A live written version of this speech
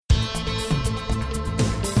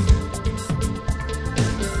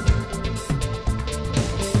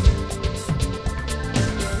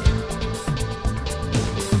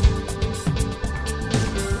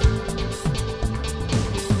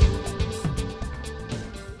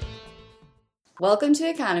Welcome to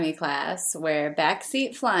economy class, where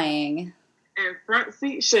backseat flying and front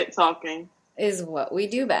seat shit talking is what we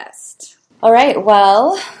do best. All right,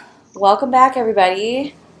 well, welcome back,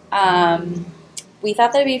 everybody. We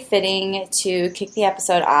thought that it'd be fitting to kick the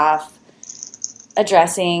episode off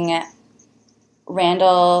addressing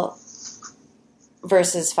Randall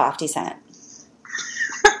versus Fofty Cent.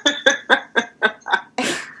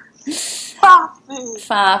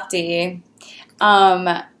 Fofty.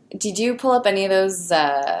 Did you pull up any of those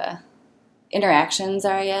interactions,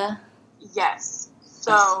 Zarria? Yes.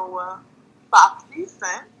 So, Fofty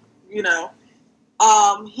Cent, he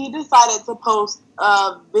decided to post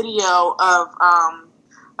a video of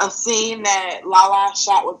a scene that Lala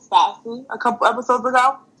shot with Stassi a couple episodes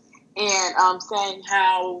ago, and saying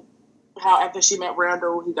how after she met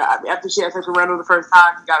Randall, after she had sex with Randall the first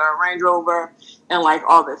time, he got her a Range Rover and like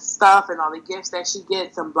all this stuff and all the gifts that she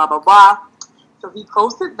gets and blah blah blah. So he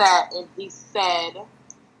posted that, and he said,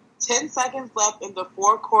 10 seconds left in the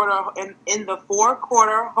four quarter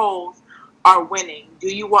holes are winning. Do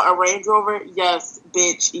you want a Range Rover? Yes,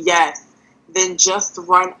 bitch, yes. Then just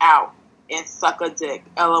run out and suck a dick.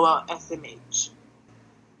 LOL SMH.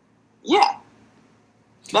 Yeah.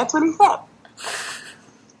 That's what he said.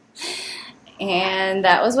 And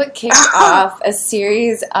that was what kicked off a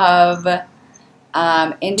series of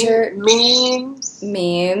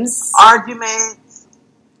memes, arguments.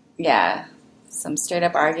 Yeah, some straight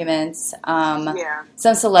up arguments.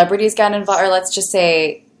 Some celebrities got involved, or let's just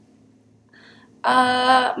say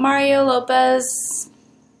Mario Lopez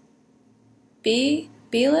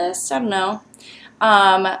B-list. I don't know.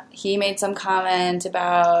 He made some comment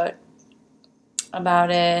about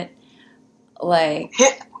it, like.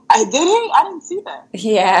 I didn't see that.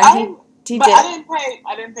 Yeah, he did. I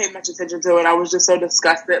didn't pay much attention to it. I was just so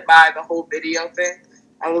disgusted by the whole video thing.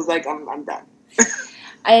 I was like, I'm done.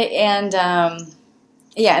 And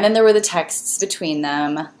then there were the texts between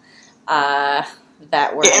them that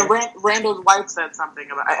were. Yeah, and Randall's wife said something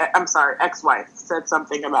about. Ex-wife said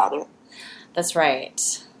something about it. That's right.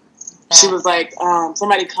 She was like,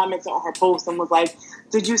 somebody commented on her post and was like,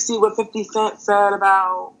 "Did you see what 50 Cent said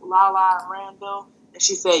about Lala and Randall?" And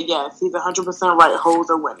she said, yes, he's 100% right. Hoes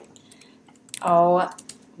are winning. Oh,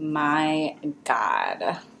 my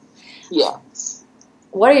God. Yeah.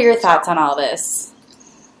 What are your thoughts on all this?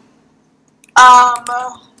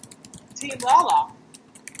 Team Lala.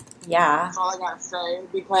 Yeah. That's all I gotta say.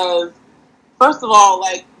 Because, first of all,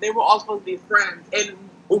 like, they were all supposed to be friends. And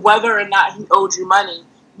whether or not he owed you money,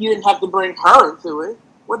 you didn't have to bring her into it.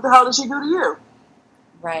 What the hell did she do to you?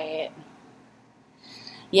 Right.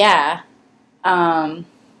 Yeah. I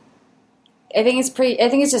think it's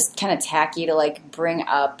just kind of tacky to like bring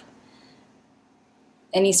up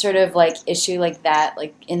any sort of like issue like that,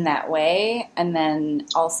 like in that way. And then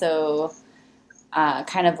also,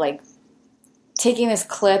 kind of like taking this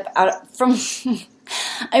clip out from,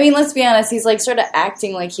 I mean, let's be honest, he's like sort of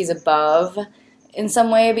acting like he's above in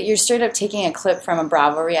some way, but you're straight up taking a clip from a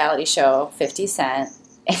Bravo reality show, 50 Cent.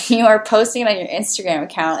 And you are posting it on your Instagram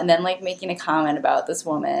account and then, like, making a comment about this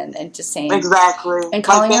woman and just saying... Exactly. And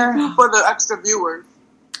calling her... Thank you for the extra viewers.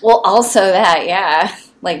 Well, also that, yeah.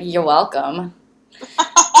 Like, you're welcome.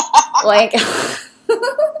 Like,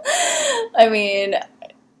 I mean,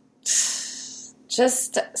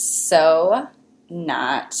 just so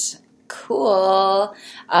not cool.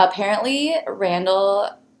 Apparently,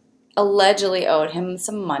 Randall allegedly owed him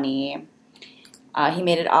some money. He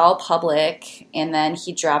made it all public, and then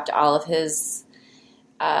he dropped all of his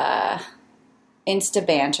Insta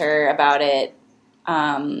banter about it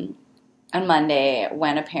on Monday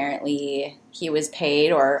when apparently he was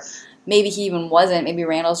paid, or maybe he even wasn't. Maybe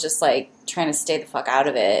Randall's just, like, trying to stay the fuck out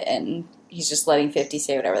of it, and he's just letting 50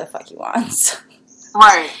 say whatever the fuck he wants.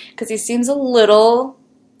 Right. Because he seems a little...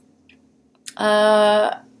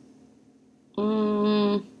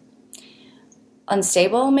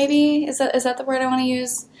 unstable, maybe? Is that the word I want to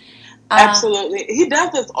use? Absolutely. He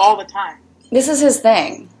does this all the time. This is his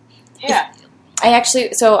thing. Yeah. I went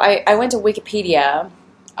to Wikipedia,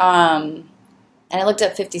 and I looked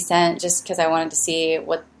up 50 Cent just because I wanted to see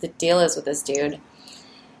what the deal is with this dude.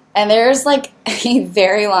 And there's, like, a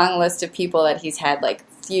very long list of people that he's had, like,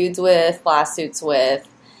 feuds with, lawsuits with,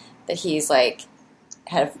 that he's, like,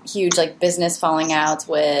 had a huge, like, business falling outs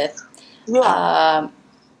with. Yeah.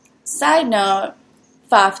 Side note,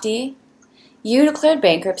 Fofty, you declared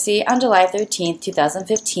bankruptcy on July 13th,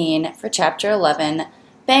 2015 for Chapter 11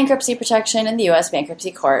 bankruptcy protection in the U.S.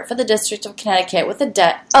 Bankruptcy Court for the District of Connecticut with a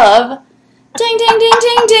debt of, ding, ding, ding,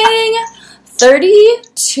 ding, ding,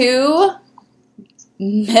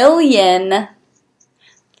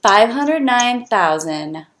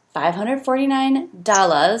 $32,509,400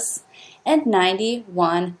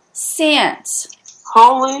 $549.91.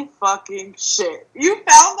 Holy fucking shit. You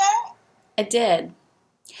found that? I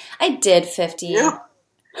did, 50. Yeah.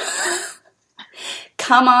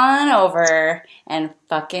 Come on over and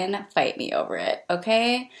fucking fight me over it,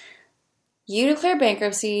 okay? You declare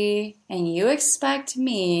bankruptcy and you expect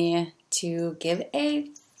me to give a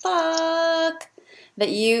fuck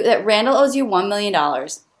that Randall owes you $1 million.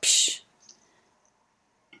 Psh.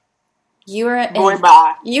 You are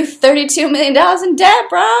you $32 million in debt,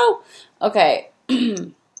 bro. Okay.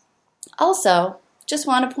 Also, just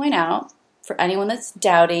want to point out for anyone that's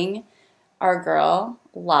doubting our girl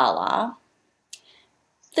Lala,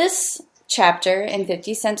 this chapter in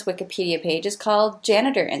 50 Cent's Wikipedia page is called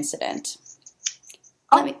Janitor Incident.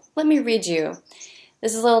 Let me read you.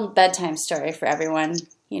 This is a little bedtime story for everyone,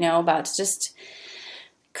 about to just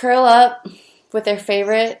curl up with their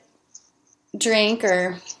favorite drink,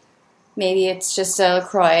 or maybe it's just a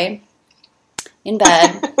LaCroix in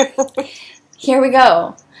bed. Here we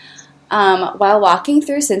go. While walking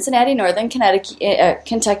through Cincinnati Northern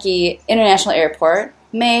Kentucky International Airport,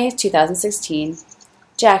 May 2016,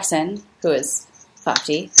 Jackson, who is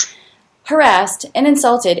Fofty, harassed and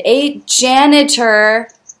insulted a janitor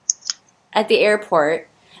at the airport,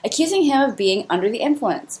 accusing him of being under the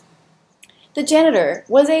influence. The janitor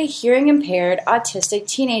was a hearing-impaired, autistic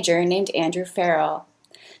teenager named Andrew Farrell.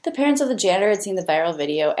 The parents of the janitor had seen the viral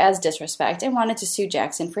video as disrespect and wanted to sue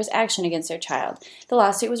Jackson for his action against their child. The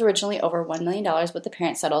lawsuit was originally over $1 million, but the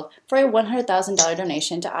parents settled for a $100,000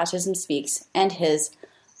 donation to Autism Speaks and his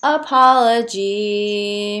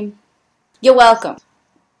apology. You're welcome.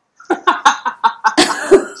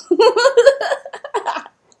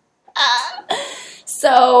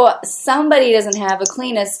 So, somebody doesn't have the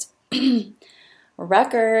cleanest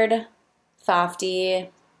record, Fofty.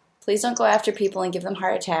 Please don't go after people and give them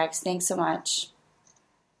heart attacks. Thanks so much.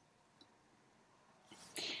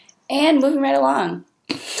 And moving right along.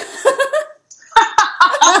 So,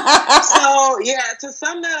 yeah, to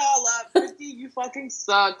sum that all up, 50, you fucking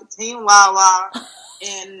suck. Team Lala.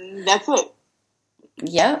 And that's it.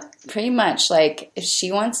 Yep, pretty much. Like, if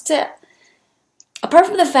she wants to... Apart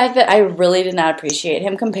from the fact that I really did not appreciate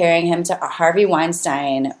him comparing him to Harvey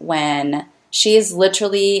Weinstein when she is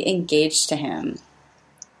literally engaged to him.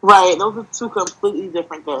 Right, those are two completely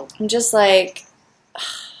different things. I'm just like...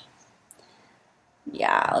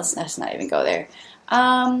 Yeah, let's not even go there.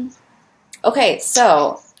 Okay,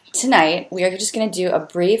 so tonight we are just going to do a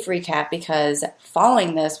brief recap because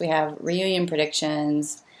following this we have reunion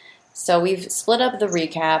predictions. So we've split up the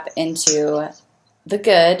recap into the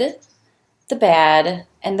good, the bad,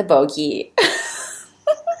 and the bogey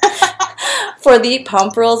for the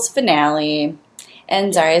Pump Rules finale.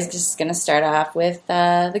 And Zarria's just going to start off with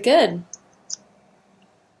the good.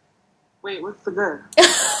 Wait, what's the good?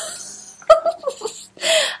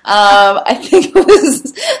 I think it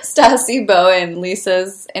was Stassi, Beau, and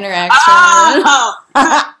Lisa's interaction. Oh!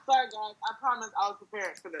 Sorry, guys. I promise I was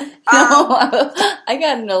prepared for this. I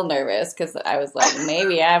got a little nervous because I was like,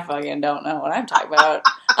 maybe I fucking don't know what I'm talking about.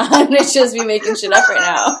 I'm going to just be making shit up right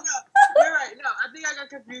now. No. You're right. No, I think I got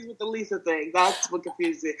confused with the Lisa thing. That's what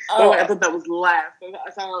confused me. Oh. I thought that was last. So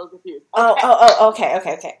I was confused. Okay.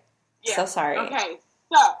 Okay. Yeah. So sorry. Okay,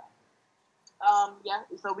 so,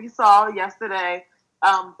 so we saw yesterday,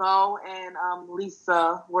 Beau and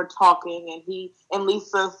Lisa were talking, and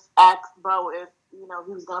Lisa asked Beau if, he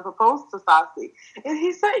was going to propose to Stassi. And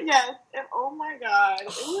he said yes, and oh my God, it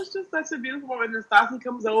was just such a beautiful moment. And Stassi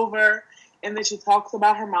comes over, and then she talks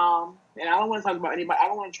about her mom, and I don't want to talk about anybody, I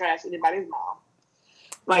don't want to trash anybody's mom.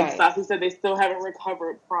 Like, right. Stassi said they still haven't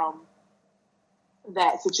recovered from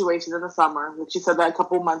that situation in the summer. Like, she said that a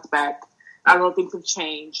couple months back. I don't know if things have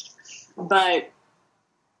changed. But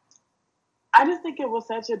I just think it was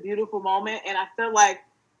such a beautiful moment, and I feel like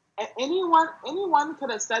anyone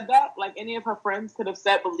could have said that. Like, any of her friends could have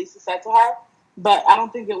said what Lisa said to her, but I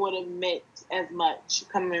don't think it would have meant as much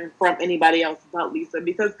coming from anybody else but Lisa,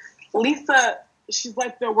 because Lisa, she's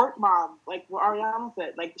like their work mom, like what Ariana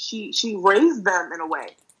said. Like, she raised them in a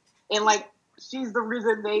way, and like she's the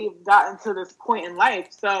reason they've gotten to this point in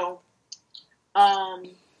life. So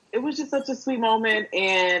it was just such a sweet moment,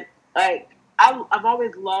 and like I've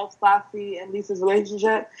always loved Stassi and Lisa's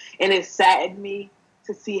relationship, and it saddened me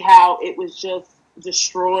to see how it was just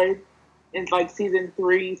destroyed in like season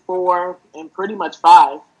 3, 4, and pretty much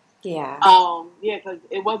 5. Yeah. Because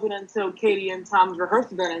it wasn't until Katie and Tom's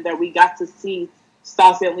rehearsal dinner that we got to see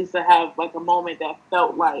Stassi and Lisa have like a moment that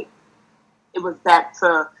felt like it was back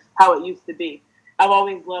to how it used to be. I've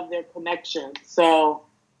always loved their connection. So,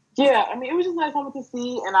 yeah, I mean, it was just a nice moment to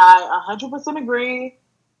see, and I 100% agree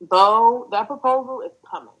Beau, that proposal is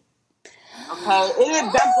coming. Okay?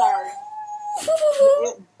 I'm sorry.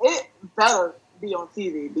 It better be on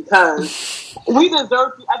TV because we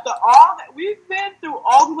deserve to, after all that we've been through,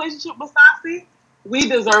 all the relationship with Stassi, we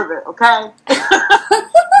deserve it, okay? Give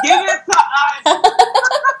it to us.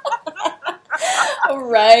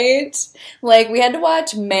 Right? Like, we had to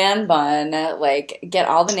watch Man Bun, like, get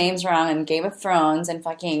all the names wrong in Game of Thrones and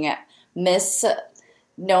fucking Miss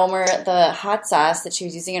Nomer the hot sauce that she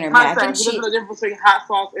was using in her mac and cheese. There's a difference between hot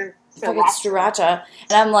sauce and fucking sriracha.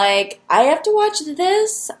 And I'm like, I have to watch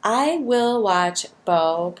this. I will watch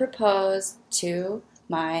Beau propose to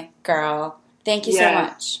my girl. Thank you so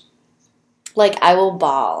much. Like, I will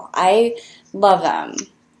bawl. I love them.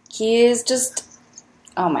 He is just,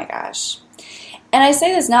 oh my gosh. And I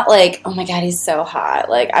say this not like, oh my god, he's so hot.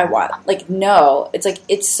 Like, I want, like, no. It's like,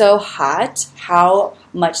 it's so hot how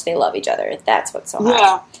much they love each other. That's what's so hot.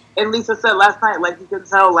 Yeah. And Lisa said last night, like, you can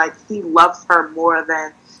tell, like, he loves her more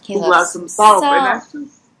than he loves himself. And that's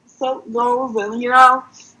just so goes. And, you know,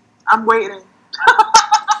 I'm waiting.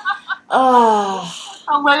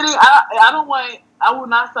 I'm waiting. I will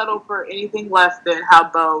not settle for anything less than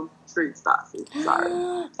how Beau treats Stassi. Sorry.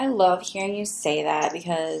 I love hearing you say that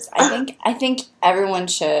because I think everyone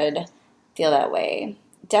should feel that way.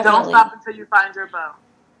 Definitely. Don't stop until you find your Beau.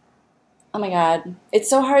 Oh my god, it's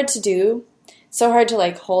so hard to do. So hard to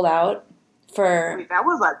like hold out for. Wait, that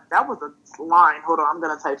was a line. Hold on, I'm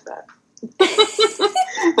gonna type that.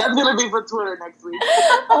 That's gonna be for Twitter next week.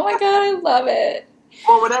 Oh my god, I love it.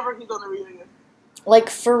 Or whatever he's gonna read again.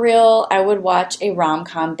 Like, for real, I would watch a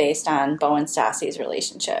rom-com based on Beau and Stassi's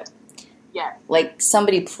relationship. Yes. Like,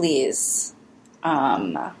 somebody please.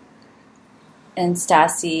 And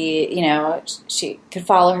Stassi, you know, she could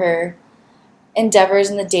follow her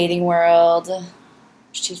endeavors in the dating world.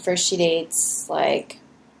 First she dates, like,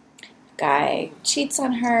 a guy who cheats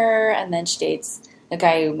on her, and then she dates a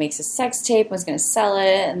guy who makes a sex tape and was going to sell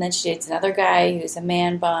it, and then she dates another guy who's a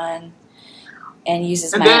man bun. And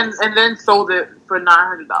uses and then sold it for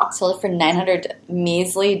 $900. Sold it for $900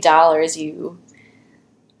 measly dollars. You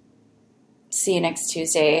see you next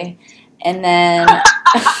Tuesday, and then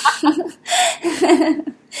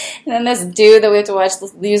and then this dude that we have to watch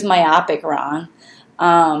use myopic wrong.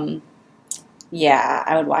 Yeah,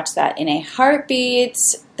 I would watch that in a heartbeat.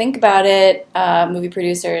 Think about it, movie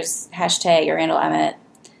producers. # Randall Emmett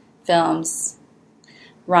Films,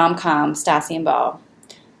 rom-com, Stassi and Beau.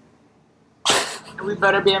 We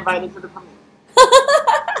better be invited to the premiere.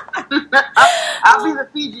 I'll be the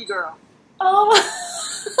Fiji girl. Oh.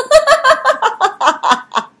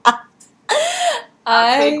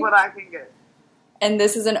 I'll take what I can get. And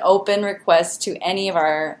this is an open request to any of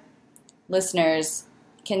our listeners.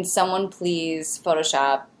 Can someone please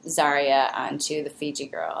Photoshop Zarria onto the Fiji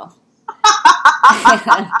girl?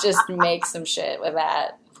 Just make some shit with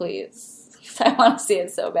that, please. I want to see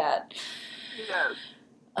it so bad. Yes.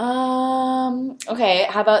 Okay,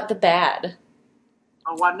 how about the bad?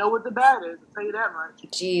 Oh, I know what the bad is. I'll tell you that much.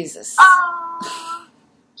 Jesus.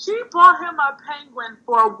 She bought him a penguin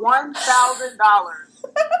for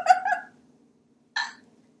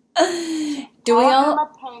 $1,000. Do we all? Him a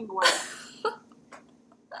penguin.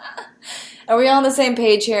 Are we all on the same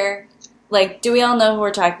page here? Like, do we all know who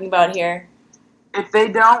we're talking about here? If they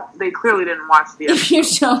don't, they clearly didn't watch the episode. If you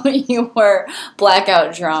show me you were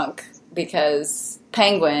blackout drunk because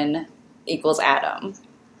penguin equals Adam.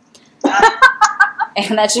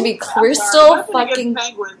 And that should be crystal fucking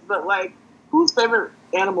penguins, but like, whose favorite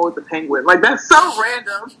animal is the penguin? Like, that's so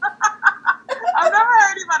random. I've never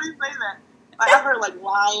heard anybody say that. Like, I've heard like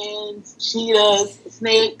lions, cheetahs,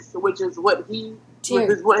 snakes, which is what his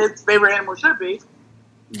favorite animal should be.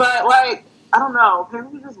 But like, I don't know,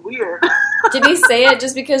 penguins are just weird. Did he say it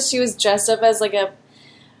just because she was dressed up as like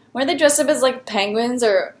weren't they dressed up as like penguins,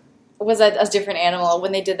 or was that a different animal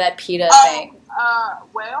when they did that PETA thing?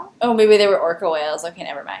 Whale? Oh, maybe they were orca whales. Okay,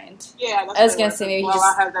 never mind. Yeah, I was gonna say maybe he just.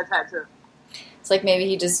 I have that tattoo. It's like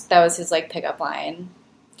maybe that was his like pickup line.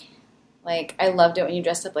 Like, I loved it when you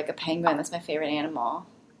dressed up like a penguin. That's my favorite animal.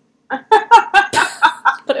 But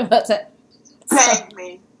it wasn't. Bang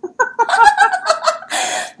me.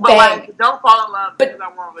 But like, don't fall in love because I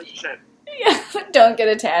want a relationship. Yeah, don't get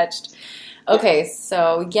attached. Okay,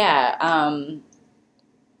 so yeah,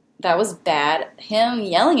 that was bad. Him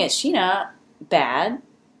yelling at Sheena, bad.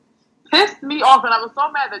 Pissed me off, and I was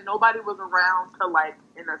so mad that nobody was around to like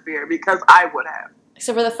interfere because I would have.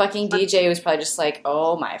 Except for the fucking DJ who was probably just like,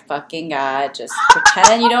 oh my fucking god, just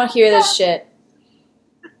pretend you don't hear this shit.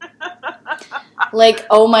 Like,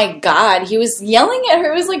 oh my god, he was yelling at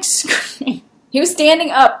her. He was like screaming. He was standing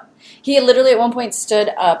up. He literally at one point stood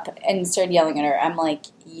up and started yelling at her. I'm like,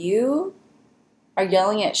 you are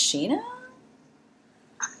yelling at Sheena?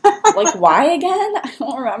 Like, why again? I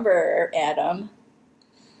don't remember, Adam.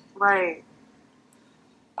 Right.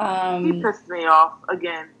 He pissed me off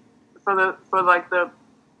again for the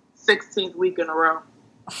 16th week in a row.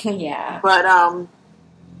 Yeah. But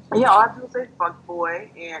yeah, all I have to do is say fuck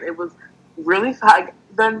boy, and it was really like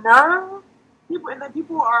the nerve.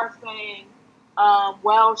 People are saying,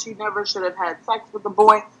 well, she never should have had sex with the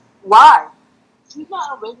boy. Why? She's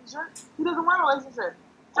not in a relationship. He doesn't want a relationship.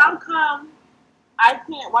 How come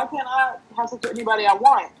why can't I have sex with anybody I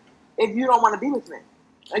want if you don't want to be with me?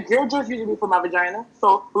 Like, you're just using me for my vagina,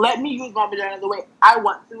 so let me use my vagina the way I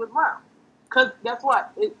want to as well. Because guess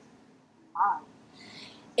what? It's mine.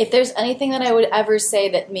 If there's anything that I would ever say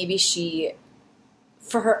that maybe she,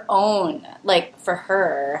 for her own, like, for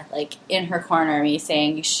her, like, in her corner, me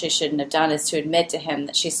saying she shouldn't have done is to admit to him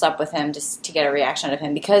that she slept with him just to get a reaction out of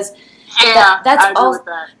him. Because that's I agree with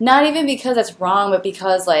that. Not even because that's wrong, but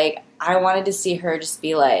because, like, I wanted to see her just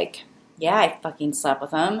be like, yeah, I fucking slept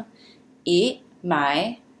with him. Eat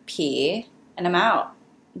my pee, and I'm out.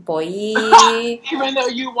 Boy. Even though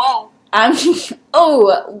you won't. Can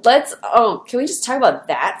we just talk about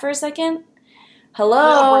that for a second?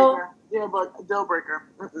 Hello? Deal breaker.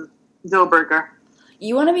 Deal breaker.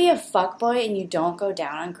 You want to be a fuckboy and you don't go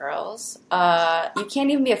down on girls? You can't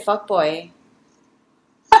even be a fuckboy.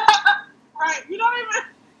 Right. You're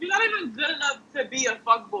not even good enough to be a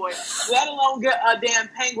fuckboy, let alone get a damn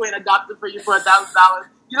penguin adopted for you for $1,000.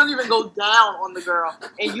 You don't even go down on the girl,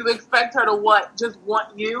 and you expect her to what? Just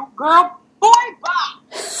want you? Girl, boy,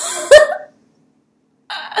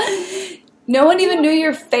 bye! No one even knew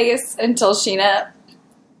your face until Sheena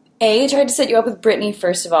tried to set you up with Brittany,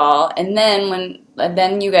 first of all, and then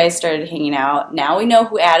then you guys started hanging out. Now we know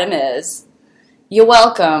who Adam is. You're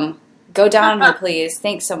welcome. Go down on her, please.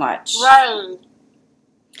 Thanks so much. Right.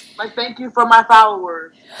 Like, thank you for my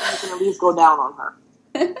followers. You can at least go down on her.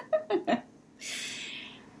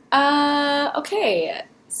 Okay.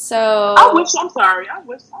 So I wish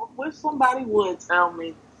somebody would tell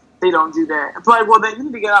me they don't do that. It's like, well, then you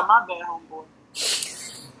need to get out of my bed, homeboy.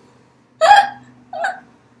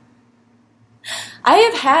 I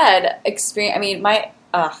have had experience. I mean,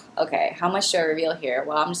 okay. How much do I reveal here?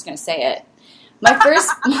 Well, I'm just gonna say it. My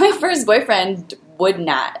first boyfriend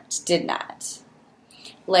did not.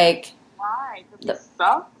 Like, why? Because he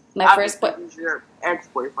sucks? My first He's your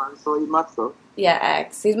ex-boyfriend, so he must have. Yeah,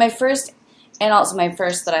 ex. He's my first, and also my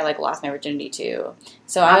first that I, like, lost my virginity to.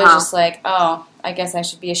 So I was just like, oh, I guess I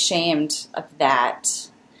should be ashamed of that.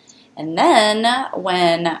 And then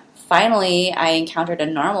when finally I encountered a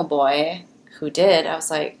normal boy who did, I was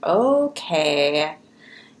like, okay,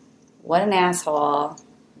 what an asshole.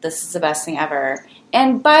 This is the best thing ever.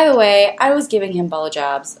 And by the way, I was giving him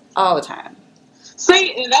blowjobs all the time.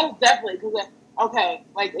 See, and that's definitely, because, okay,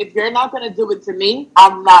 like, if you're not going to do it to me,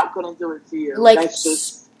 I'm not going to do it to you. Like, that's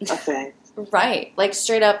just a thing. Right. Like,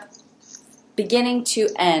 straight up, beginning to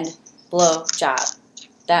end, blowjob.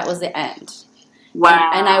 That was the end.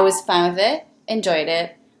 Wow. And I was fine with it, enjoyed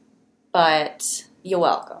it, but you're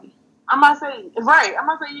welcome. I'm not saying, yeah,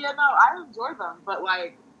 no, I enjoy them, but,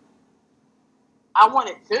 like, I want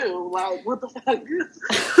it too. Like, what the fuck?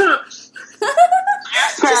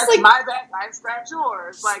 Scratch like, my back, I scratch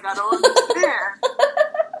yours. Like, I don't understand.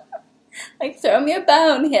 Like, throw me a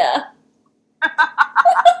bone here.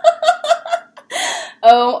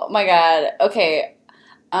 Oh my god. Okay.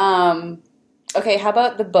 Okay, how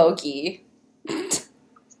about the bogey? Which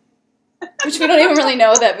we don't even really know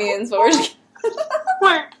what that means, but we're just...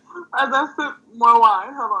 Wait, as I sip more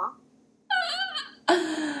wine, hold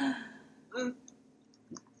on.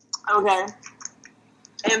 Okay.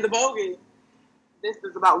 And the bogey, this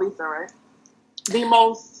is about Lisa, right? The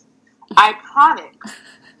most iconic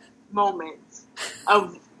moment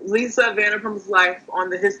of Lisa Vanderpump's life on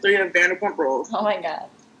the history of Vanderpump Rules. Oh my god.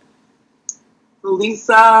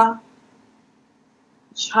 Lisa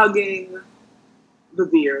chugging the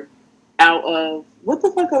beer out of, what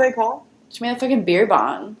the fuck are they called? She made a fucking beer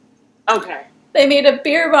bong. Okay. They made a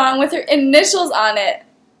beer bong with her initials on it.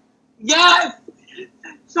 Yes!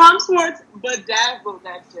 Tom Schwartz bedazzled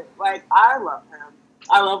that shit. Like, I love him.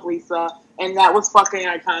 I love Lisa. And that was fucking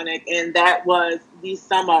iconic. And that was the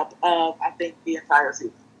sum up of, I think, the entire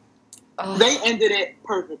season. Oh. They ended it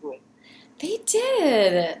perfectly. They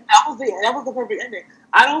did. That was the perfect ending.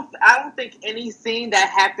 I don't think any other scene that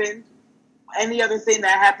happened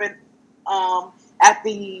at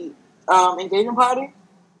the engagement party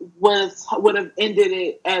would have ended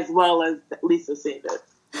it as well as Lisa's scene did.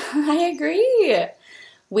 I agree.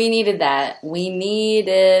 We needed that. We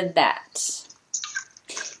needed that.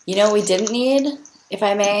 You know what we didn't need, if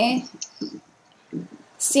I may?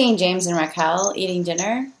 Seeing James and Raquel eating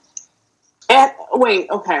dinner. And, wait,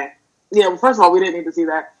 okay. Yeah, well, first of all, we didn't need to see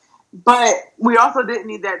that. But we also didn't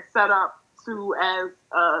need that set up to,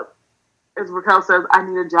 as Raquel says, I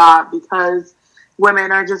need a job because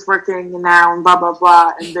women are just working now and blah, blah,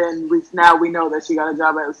 blah. And then we know that she got a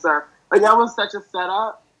job at a SUR. Like, that was such a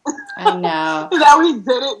setup. I know. That we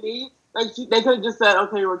didn't need. Like, they could have just said,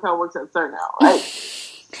 okay, Raquel works at SUR now. Like,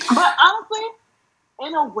 but honestly,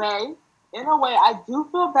 in a way, I do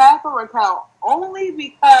feel bad for Raquel. Only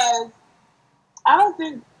because I don't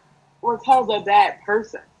think Raquel's a bad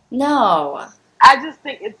person. No. I just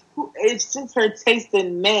think it's just her taste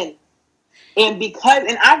in men. And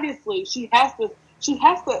obviously she has to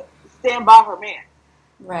stand by her man.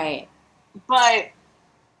 Right. But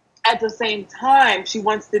at the same time, she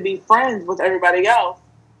wants to be friends with everybody else.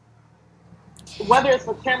 Whether it's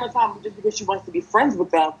for camera time or just because she wants to be friends with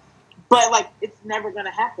them. But, like, it's never going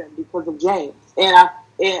to happen because of James. And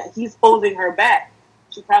he's holding her back.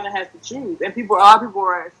 She kind of has to choose. And a lot of people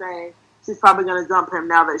are saying she's probably going to dump him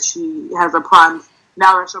now that she'll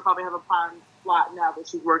probably have a prime slot now that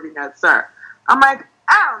she's working at SUR. I'm like,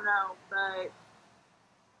 I don't know, but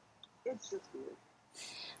it's just weird.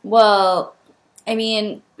 Well, I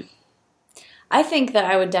mean, I think that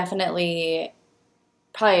I would definitely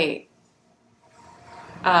probably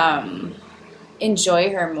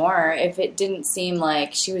enjoy her more if it didn't seem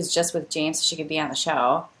like she was just with James so she could be on the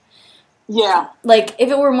show. Yeah. Like,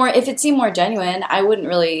 if it seemed more genuine, I wouldn't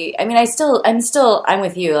really, I mean, I'm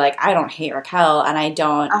with you. Like, I don't hate Raquel, and I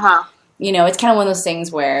don't, it's kind of one of those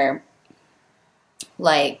things where,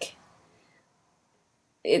 like,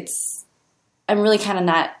 I'm really kind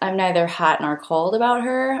of I'm neither hot nor cold about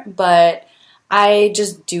her, but I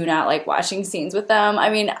just do not like watching scenes with them. I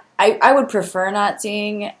mean, I would prefer not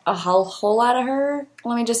seeing a whole lot of her,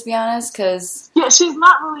 let me just be honest, because... Yeah, she's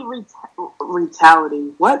not really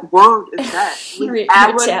retaliate. What word is that?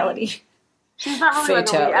 Retaliate. She's not really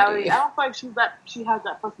like a reality. I don't feel like she has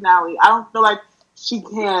that personality. I don't feel like she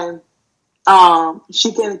can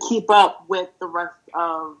keep up with the rest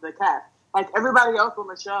of the cast. Like, everybody else on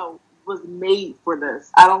the show was made for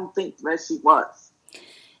this. I don't think that she was.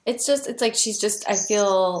 I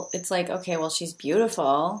feel it's like, okay, well, she's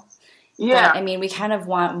beautiful. Yeah. But, I mean, we kind of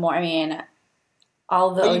want more. I mean,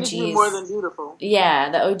 all the OGs. You need to be more than beautiful. Yeah,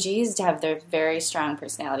 the OGs have their very strong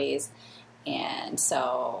personalities. And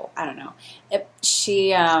so, I don't know.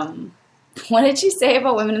 What did she say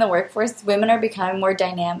about women in the workforce? Women are becoming more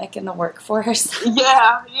dynamic in the workforce.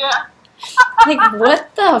 Yeah. Like,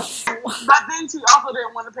 what the But then she also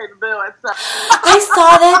didn't want to pay the bill. I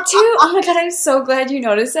saw that too. Oh my god, I'm so glad you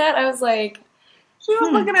noticed that. I was like... She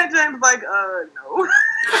was looking at James like, no.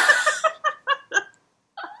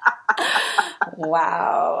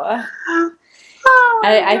 Wow.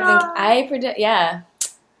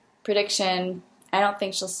 Prediction. I don't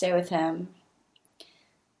think she'll stay with him.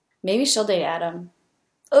 Maybe she'll date Adam.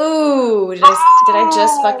 Ooh, did I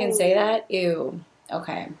just fucking say that? Ew.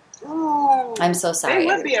 Okay. Ooh. I'm so sorry.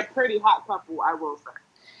 They would be a pretty hot couple, I will say.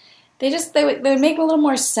 They would make a little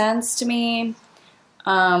more sense to me.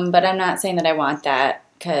 But I'm not saying that I want that,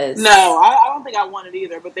 because... No, I don't think I want it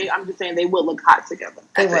either, but I'm just saying they would look hot together.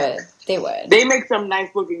 They would. They make some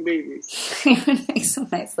nice-looking babies. They would make some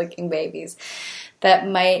nice-looking babies that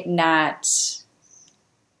might not...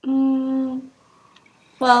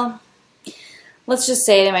 well, let's just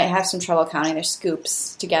say they might have some trouble counting their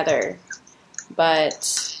scoops together,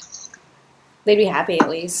 but they'd be happy at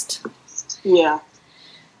least. Yeah.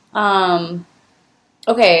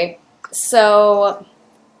 Okay, so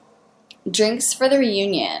drinks for the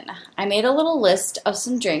reunion. I made a little list of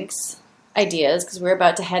some drinks ideas because we're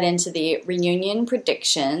about to head into the reunion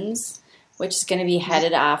predictions, which is going to be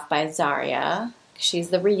headed off by Zarria. She's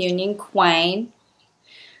the reunion queen.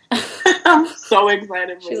 I'm so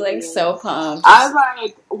excited. She's like so pumped. I was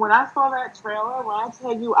like, when I saw that trailer, when I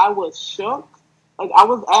tell you I was shook, like I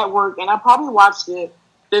was at work and I probably watched it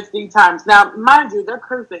 50 times. Now, mind you, they're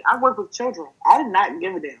cursing. I work with children. I did not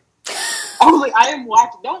give a damn. I was like, I am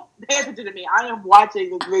watching. Don't pay attention to me. I am watching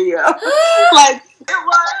this video. Like, it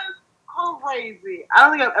was crazy. I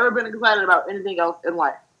don't think I've ever been excited about anything else in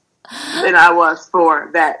life than I was for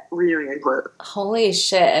that reunion clip. Holy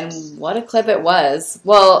shit, and what a clip it was.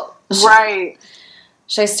 Well, right.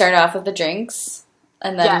 Should I start off with the drinks?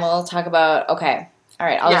 And then we'll talk about, okay. All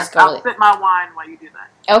right, I'll sip my wine while you do that.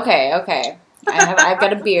 Okay. I've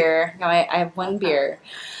got a beer. I have one beer.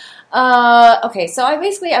 Okay, so I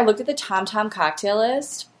looked at the TomTom cocktail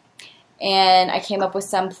list, And I came up with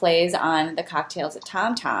some plays on the cocktails at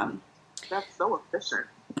TomTom. That's so efficient.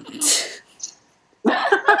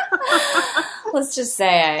 Let's just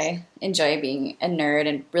say I enjoy being a nerd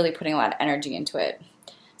and really putting a lot of energy into it.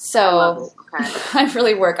 So I love it. Okay.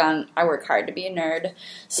 I work hard to be a nerd.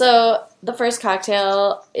 So the first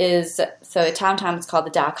cocktail is, so at TomTom it's called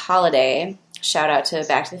the Doc Holiday. Shout out to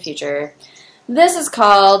Back to the Future. This is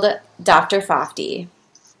called Dr. Fofty.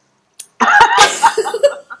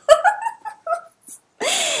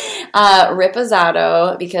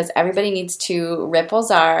 Riposato, because everybody needs to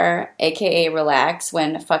riposar, aka relax,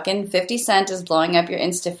 when fucking 50 Cent is blowing up your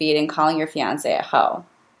Insta feed and calling your fiance a hoe.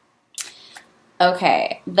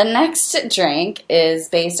 Okay, the next drink is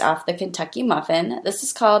based off the Kentucky Muffin. This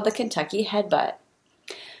is called the Kentucky Headbutt.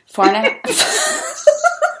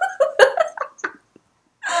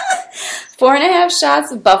 4.5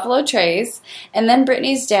 shots of Buffalo Trace, and then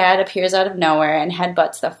Brittany's dad appears out of nowhere and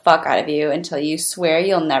headbutts the fuck out of you until you swear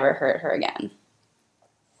you'll never hurt her again.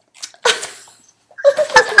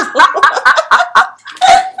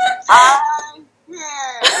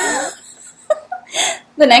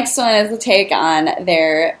 The next one is a take on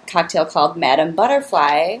their cocktail called Madame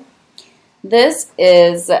Butterfly. This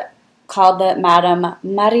is called the Madame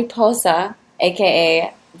Mariposa,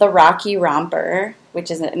 a.k.a. the Rocky Romper,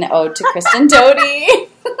 which is an ode to Kristen Doty.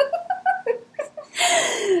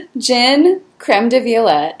 Gin, creme de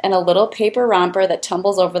violette, and a little paper romper that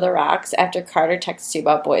tumbles over the rocks after Carter texts you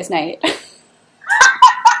about boys' night.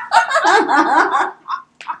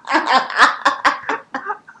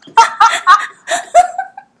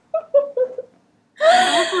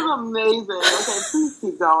 This is amazing. Okay, please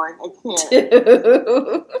keep going. I can't.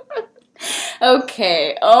 Dude.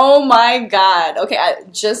 Okay. Oh my God. Okay.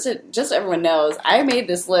 Just so everyone knows, I made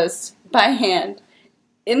this list by hand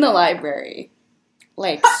in the library,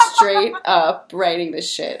 like straight up writing this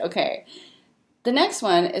shit. Okay. The next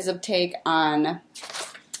one is a take on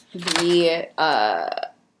the I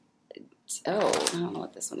don't know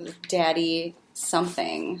what this one is. Daddy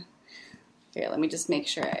something. Here, let me just make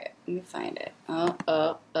sure. Let me find it.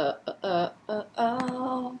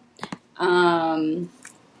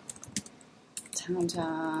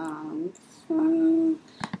 TomTom.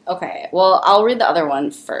 Okay, well, I'll read the other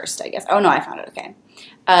one first, I guess. Oh, no, I found it. Okay.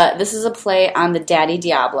 This is a play on the Daddy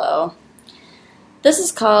Diablo. This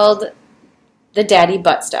is called the Daddy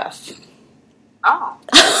Butt Stuff. Oh.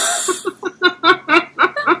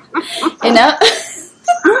 Enough.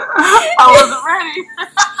 I wasn't ready.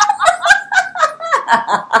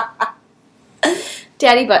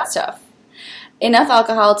 Daddy Butt Stuff. Enough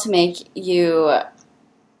alcohol to make you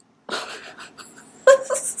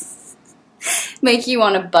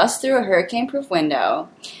want to bust through a hurricane-proof window.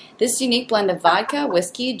 This unique blend of vodka,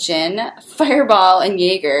 whiskey, gin, Fireball, and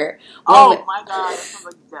Jaeger My God, that sounds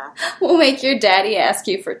like death. will make your daddy ask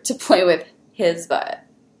you to play with his butt.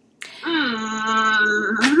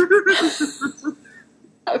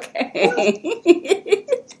 Okay.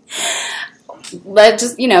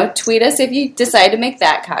 Just, tweet us if you decide to make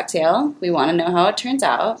that cocktail. We want to know how it turns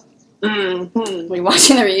out. Mm-hmm. We're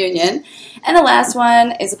watching the reunion. And the last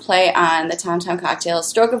one is a play on the TomTom cocktail,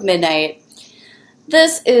 Stroke of Midnight.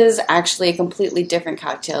 This is actually a completely different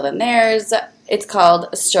cocktail than theirs. It's called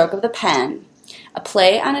A Stroke of the Pen, a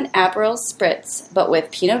play on an Aperol Spritz, but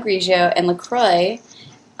with Pinot Grigio and LaCroix.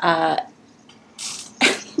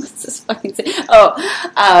 What's this fucking thing?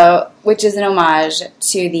 Which is an homage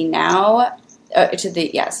to the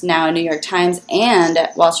now New York Times and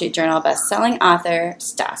Wall Street Journal best-selling author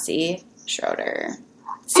Stassi Schroeder.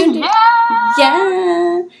 Soon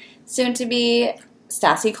to be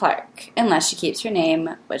Stassi Clark, unless she keeps her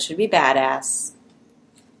name, which would be badass.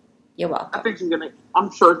 You're welcome. I'm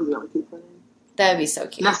sure she's gonna keep her name. That would be so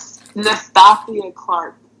cute. Nastasia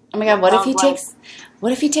Clark. Oh my God! What if he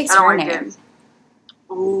takes her name? It.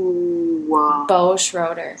 Ooh. Beau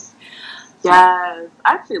Schroeder. Yes, I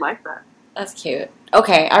actually like that. That's cute.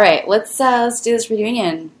 Okay, all right. Let's do this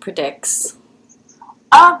reunion predicts.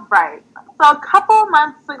 All right. So a couple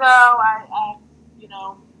months ago, I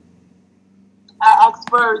asked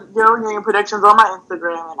for your reunion predictions on my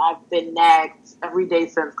Instagram, and I've been nagged every day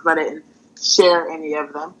since because I didn't share any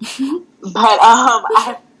of them.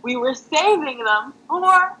 But we were saving them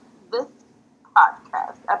for this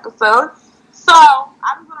podcast episode. So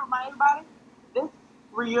I'm going to remind everybody, this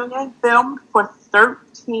reunion filmed for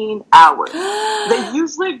 13 hours. They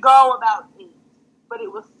usually go about 8, but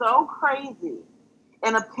it was so crazy.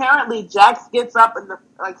 And apparently Jax gets up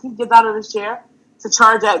he gets out of his chair to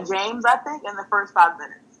charge at James, I think, in the first 5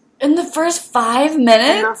 minutes. In the first 5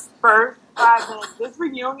 minutes? In the first 5 minutes. This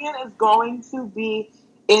reunion is going to be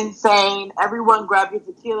insane. Everyone grab your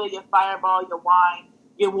tequila, your Fireball, your wine,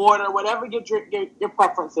 your water, whatever your drink, your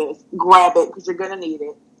preference is. Grab it because you're gonna need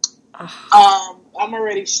it. I'm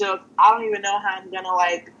already shook. I don't even know how I'm gonna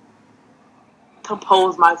like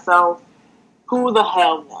compose myself. Who the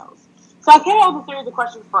hell knows? So I came up with a series of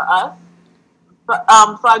questions for us. So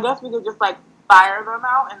I guess we could just like fire them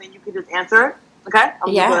out, and then you could just answer it. Okay?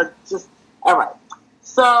 All right.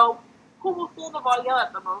 So, who will Sandoval yell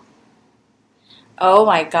at the most? Oh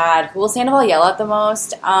my God, who will Sandoval yell at the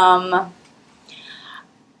most? I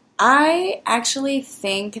actually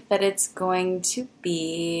think that it's going to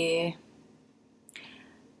be.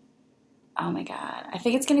 Oh my God, I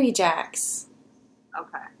think it's going to be Jax.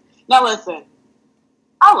 Okay. Now listen,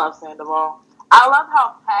 I love Sandoval. I love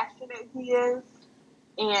how passionate he is,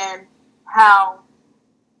 and how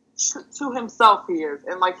to himself he is,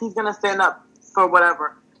 and like he's gonna stand up for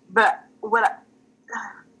whatever. But for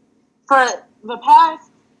the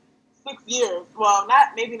past 6 years, well,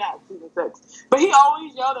 maybe not season 6, but he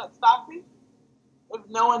always yelled at Stassi. If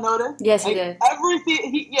no one noticed, yes, he did. Every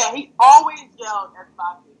season, he always yelled at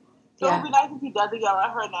Stassi. So it'd be nice if he doesn't yell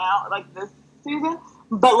at her now, like this season.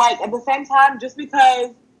 But like at the same time,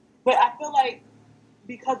 but I feel like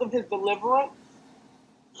because of his deliverance,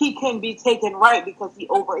 he can be taken right because he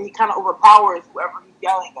kind of overpowers whoever he's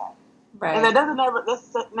yelling at. Right. And that doesn't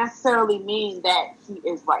necessarily mean that he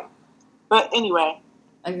is right. But anyway.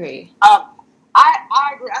 Agree. I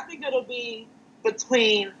agree. I think it'll be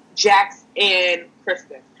between Jax and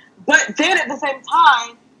Kristen. But then at the same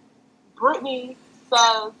time, Brittany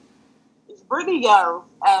yells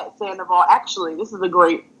at Sandoval. Actually, this is a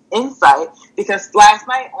great insight because last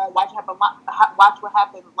night on Watch What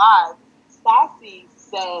Happened Live, Stassi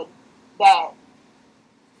said that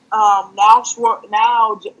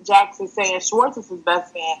now Jax is saying Schwartz is his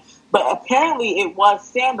best man, but apparently it was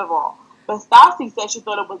Sandoval. But Stassi said she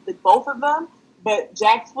thought it was the both of them, but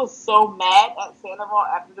Jax was so mad at Sandoval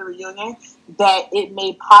after the reunion that he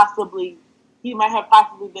might have possibly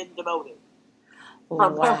been demoted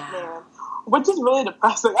from best man, which is really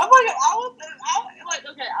depressing. I was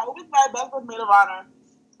my best friend's maid of honor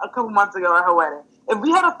a couple months ago at her wedding. If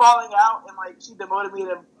we had a falling out and like she demoted me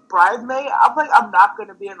to bridesmaid, I'm like, I'm not going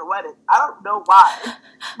to be in the wedding. I don't know why,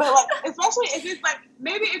 but like, especially if it's like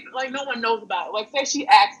maybe if like no one knows about it. Like, say she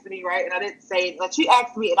asked me, right, and I didn't say it. Like, she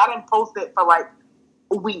asked me and I didn't post it for like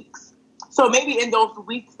weeks. So maybe in those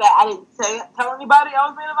weeks that I didn't tell anybody I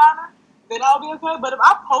was maid of honor, then I'll be okay. But if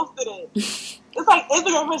I posted it, it's like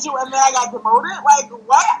Instagram picture and then I got demoted. Like,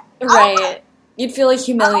 what? Right. You'd feel like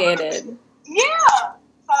humiliated. Yeah.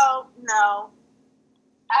 So no,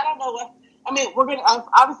 I don't know what. I mean, we're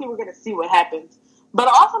gonna see what happens. But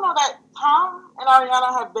I also know that Tom and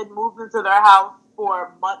Ariana have been moved into their house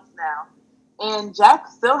for months now, and Jack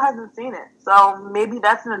still hasn't seen it. So maybe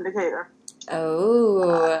that's an indicator.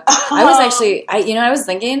 Oh, I was actually, I was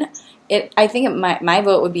thinking it. I think my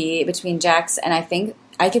vote would be between Jax, and I think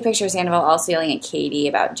I could picture Sandoval also yelling at Katie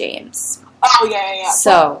about James. Oh yeah.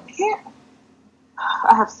 So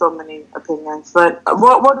I have so many opinions, but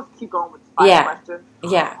we'll just keep going with the final question.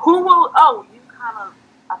 Yeah. Who will? Oh, you kind of.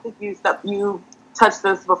 I think you touched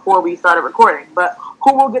this before we started recording, but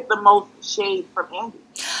who will get the most shade from Andy?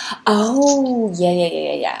 Oh,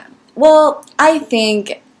 yeah. Well, I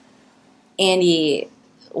think Andy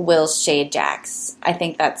will shade Jax. I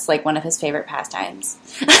think that's like one of his favorite pastimes.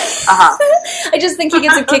 I just think he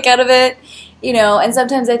gets a kick out of it, and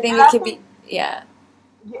sometimes I think it could be, yeah.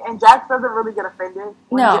 And Jax doesn't really get offended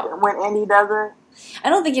when Andy does it. I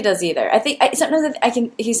don't think he does either. I think sometimes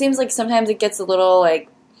he seems like sometimes it gets a little like,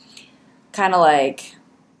 kind of like,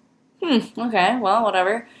 okay, well,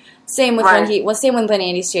 whatever. Same with when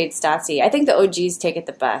Andy shades Stassi. I think the OGs take it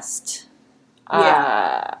the best.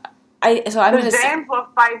 Yeah. I'm gonna James will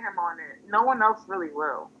fight him on it. No one else really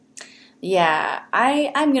will. Yeah,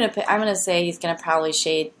 I'm gonna say he's gonna probably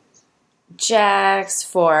shade Jax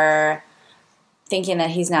for thinking that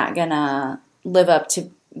he's not gonna live up to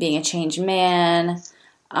being a changed man.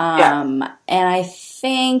 And I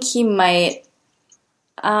think he might.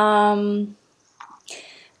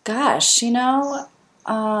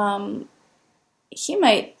 He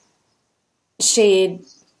might shade.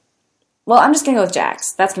 Well, I'm just gonna go with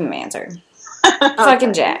Jax. That's gonna be my answer.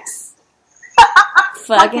 Fucking Jax.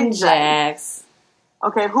 Fucking Jax.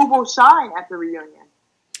 Okay, who will shine at the reunion?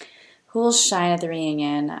 Who will shine at the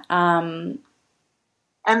reunion? And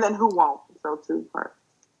then who won't? So two parts.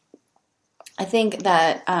 I think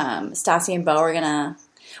that Stassi and Beau are gonna.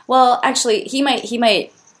 Well, actually, he might.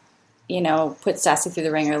 Put Stassi through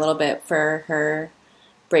the ringer a little bit for her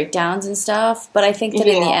breakdowns and stuff. But I think that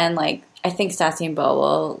in the end, like, I think Stassi and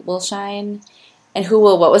Beau will shine. And who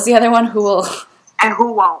will? What was the other one? Who will? And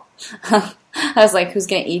who won't? I was like, who's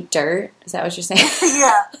gonna eat dirt? Is that what you're saying?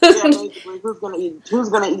 Yeah, basically, who's gonna eat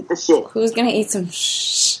the shit? Who's gonna eat some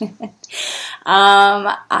shit?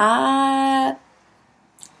 God.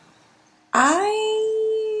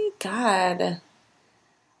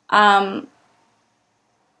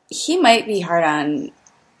 He might be hard on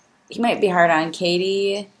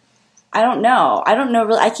Katie. I don't know.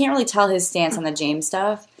 Really. I can't really tell his stance on the James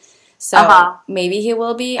stuff. So maybe he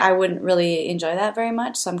will be. I wouldn't really enjoy that very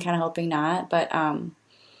much, so I'm kind of hoping not. But I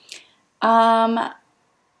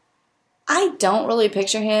don't really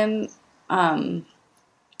picture him. I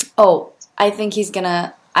think he's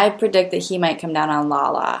gonna. I predict that he might come down on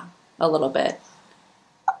Lala a little bit.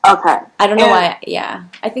 Okay. I don't know why. Yeah,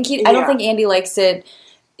 I think he. I don't think Andy likes it.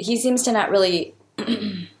 He seems to not really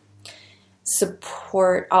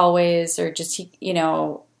support always, or just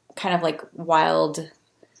kind of like wild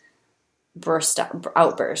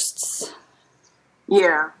outbursts.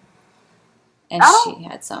 Yeah. And she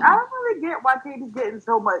had some. I don't really get why Katie's getting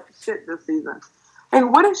so much shit this season.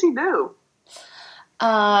 And what did she do?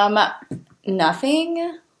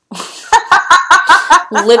 Nothing.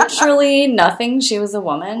 Literally nothing. She was a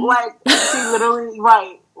woman. Like, she literally,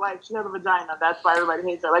 right. Like, she had a vagina. That's why everybody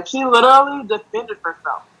hates her. Like, she literally defended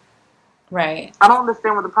herself. Right. I don't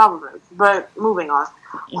understand what the problem is. But moving on.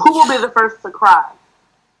 Who will be the first to cry?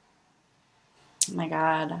 Oh my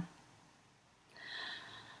God.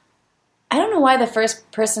 I don't know why the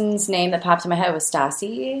first person's name that popped in my head was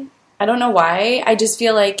Stassi. I don't know why. I just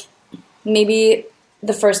feel like maybe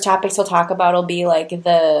the first topics he'll talk about will be like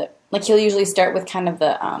he'll usually start with kind of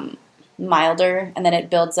the milder, and then it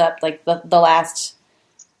builds up. Like the last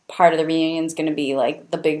part of the reunion is going to be like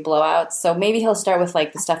the big blowouts. So maybe he'll start with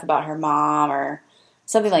like the stuff about her mom or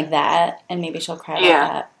something like that, and maybe she'll cry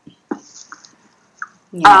about that.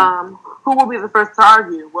 Yeah. Who will be the first to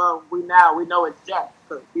argue? Well, we know it's Jack,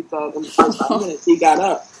 because he said in the first 5 minutes he got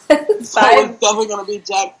up. So it's definitely going to be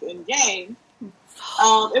Jack and James.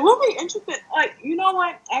 It will be interesting. Like, you know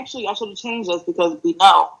what? Actually, I should have changed this because we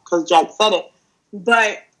know, because Jack said it.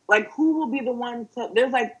 But, like, who will be the one to...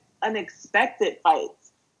 There's, like, unexpected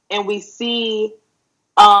fights. And we see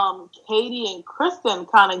Katie and Kristen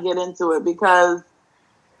kind of get into it because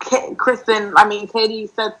Katie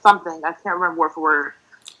said something. I can't remember word for word.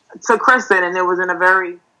 To Kristen, and it was in a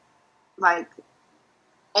very, like,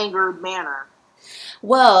 angered manner.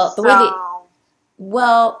 Well,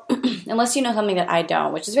 unless you know something that I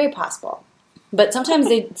don't, which is very possible. But sometimes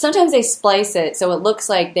they splice it so it looks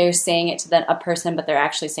like they're saying it to a person, but they're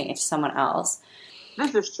actually saying it to someone else.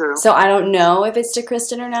 This is true. So I don't know if it's to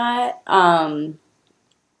Kristen or not.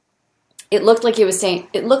 It looked like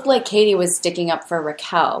Katie was sticking up for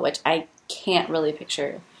Raquel, which I can't really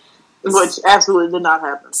picture. Which absolutely did not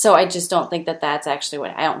happen. So I just don't think that that's actually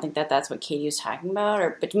I don't think that that's what Katie was talking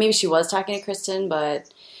about. But maybe she was talking to Kristen,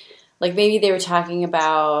 but like maybe they were talking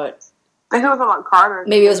about... I think it was about Carter.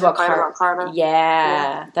 Maybe it was about Carter.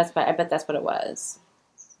 Yeah. I bet that's what it was.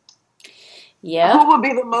 Yeah. Who would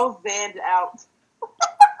be the most vanned out?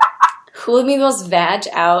 Who would be the most vag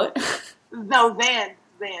out? No, Xanax.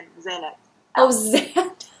 Oh,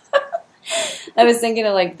 Zan. I was thinking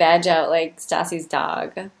of like vag out like Stassi's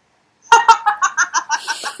dog.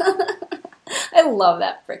 I love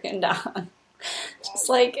that freaking dog. Just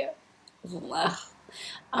like, ugh.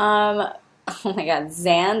 Oh my God,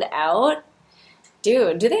 Xand out,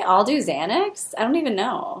 dude. Do they all do Xanax? I don't even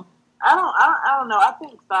know. I don't know. I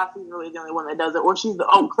think Stassi's really the only one that does it, or she's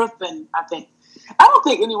Kristen. I don't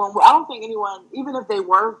think anyone. Even if they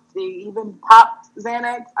even popped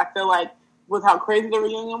Xanax, I feel like with how crazy the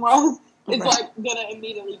reunion was, it's like gonna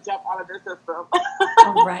immediately jump out of their system.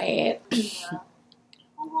 Right. Yeah.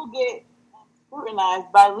 Who will get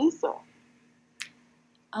scrutinized by Lisa?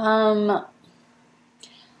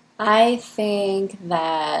 I think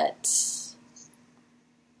that.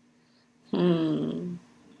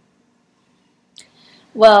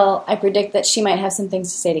 Well, I predict that she might have some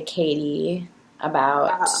things to say to Katie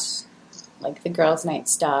about like the girls' night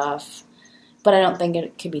stuff, but I don't think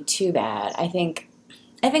it could be too bad. I think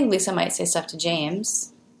Lisa might say stuff to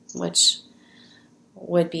James, which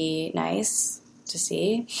would be nice to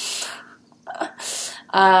see.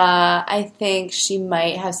 I think she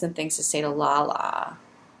might have some things to say to Lala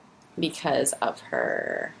because of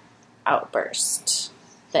her outburst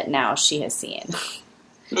that now she has seen.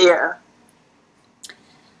 Yeah.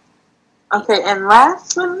 Okay, and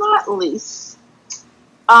last but not least,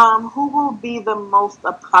 who will be the most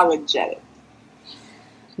apologetic?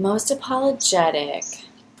 Most apologetic?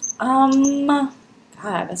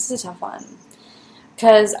 God, this is a tough one.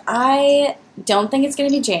 Because I don't think it's going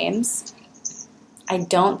to be James. I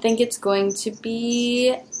don't think it's going to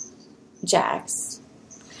be Jax.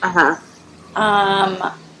 Uh-huh.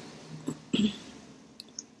 I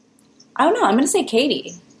don't know. I'm going to say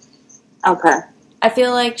Katie. Okay. I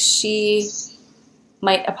feel like she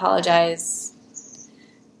might apologize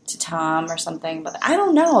to Tom or something, but I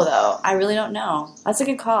don't know, though. I really don't know. That's a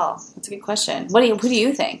good call. That's a good question. Who do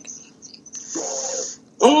you think?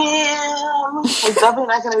 It's definitely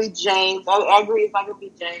not going to be James. I agree. It's not going to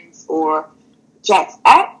be James or Jax.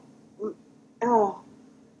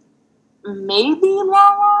 Maybe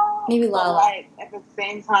Lala. Maybe Lala. But like at the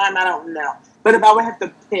same time, I don't know. But if I would have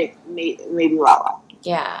to pick, maybe Lala.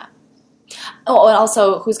 Yeah. Oh, and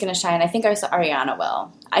also, who's going to shine? I think Ariana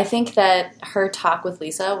will. I think that her talk with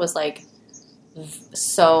Lisa was like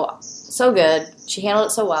so good. She handled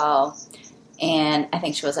it so well, and I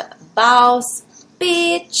think she was a boss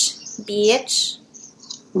bitch.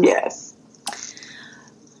 Yes.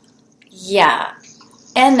 Yeah.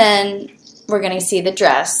 And then we're going to see the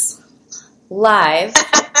dress live.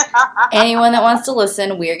 Anyone that wants to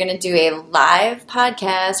listen, we're going to do a live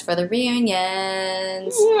podcast for the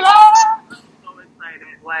reunions. Yeah. So excited.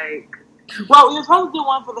 Well, we were supposed to do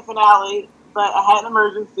one for the finale, but I had an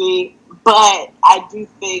emergency. But I do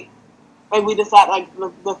think we decided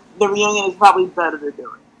the reunion is probably better to do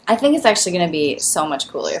it. I think it's actually going to be so much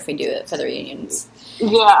cooler if we do it for the reunions.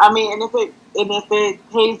 Yeah, I mean, and if it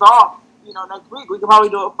pays off, next week we could probably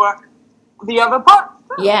do it for the other parts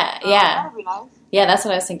too. Yeah. That'd be nice. Yeah, that's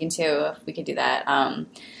what I was thinking too. If we could do that.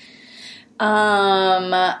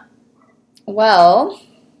 Well,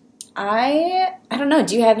 I don't know.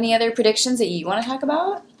 Do you have any other predictions that you want to talk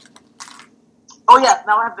about? Oh yes,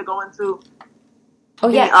 now I have to go into. Oh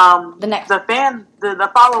the, yeah, the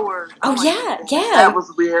followers. Oh yeah. That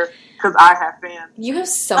was weird because I have fans. You have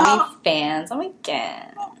so many fans. Oh my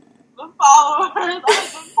god. The followers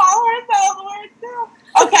sounds weird too.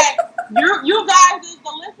 Okay, you guys is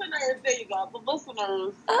the listeners. There you go, the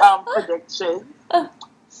listeners' predictions.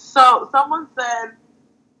 So someone said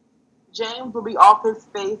James will be off his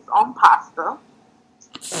face on pasta.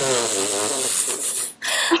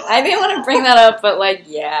 I didn't want to bring that up, but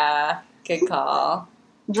yeah, good call.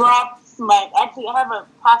 Drop smack. Actually, I have a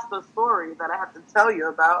pasta story that I have to tell you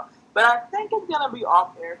about, but I think it's gonna be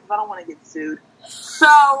off air because I don't want to get sued. So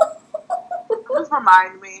just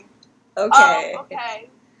remind me. Okay. Okay.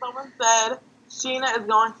 Someone said Sheena is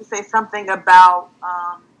going to say something about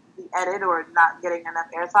the edit or not getting enough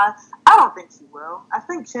airtime. I don't think she will. I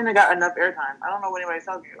think Sheena got enough airtime. I don't know what anybody's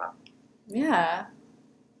talking about. Yeah.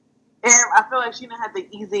 And I feel like Sheena had the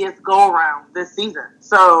easiest go around this season.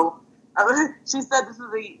 So she said this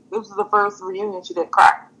was the first reunion she didn't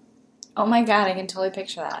cry. Oh my god, I can totally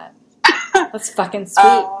picture that. That's fucking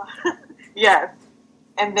sweet. Yes.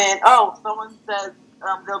 And then someone says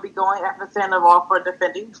they'll be going after Sandoval for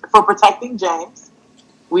protecting James.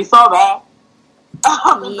 We saw that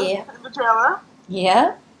in the trailer.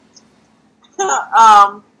 Yeah.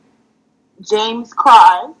 James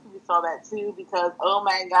cries. We saw that too because oh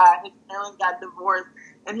my god, his parents got divorced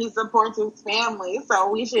and he supports his family, so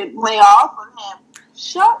we should play off on him.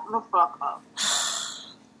 Shut the fuck up.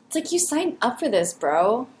 It's like you signed up for this,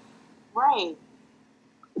 bro. Right.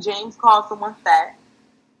 James calls someone fat,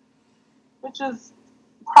 which is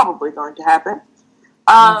probably going to happen.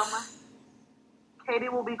 Katie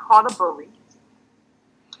will be called a bully.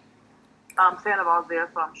 Sandoval's there,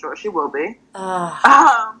 so I'm sure she will be.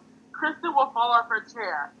 Kristen will fall off her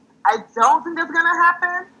chair. I don't think that's going to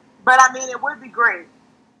happen, but I mean, it would be great.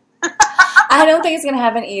 I don't think it's going to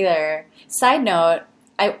happen either. Side note,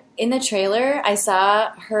 in the trailer, I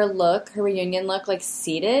saw her reunion look,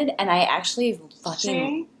 seated, and I actually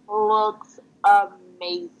She looks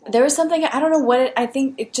amazing. There was something, I don't know I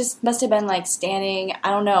think it just must have been, standing, I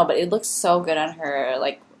don't know, but it looks so good on her,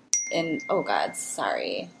 oh God,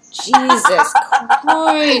 sorry. Jesus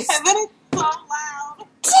Christ. And then it's so loud.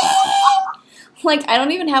 I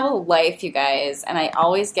don't even have a life, you guys, and I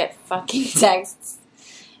always get fucking texts.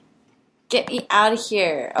 Get me out of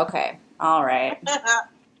here. Okay. All right.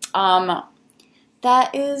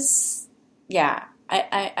 That is, yeah,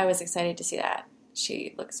 I was excited to see that.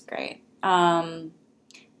 She looks great. Honestly,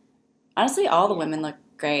 all the women look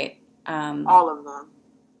great. All of them.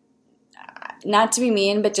 Not to be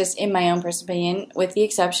mean, but just in my own personal opinion, with the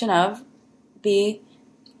exception of the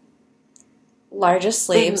largest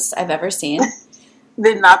sleeves I've ever seen.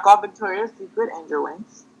 Did knock off Victoria's Secret and your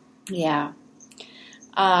wings. Yeah.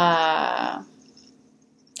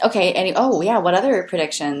 Okay. What other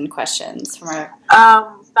prediction questions from our?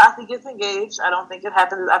 Stassi gets engaged. I don't think it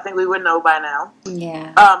happens. I think we would know by now.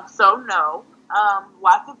 Yeah. So no.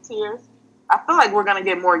 Lots of tears. I feel like we're gonna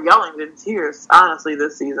get more yelling than tears, honestly,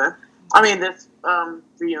 this season. I mean, this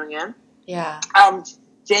reunion. Yeah.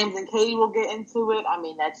 James and Katie will get into it. I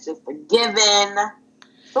mean, that's just a given.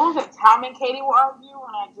 Someone said Tom and Katie will argue,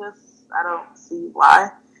 and I don't see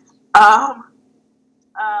why.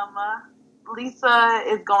 Lisa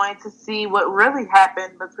is going to see what really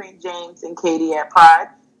happened between James and Katie at Pride.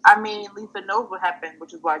 I mean, Lisa knows what happened,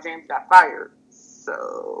 which is why James got fired.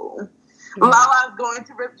 So, Lala's going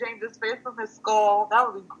to rip James's face from his skull. That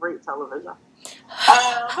would be great television.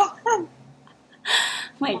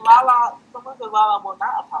 Lala, someone said Lala will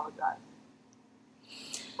not apologize.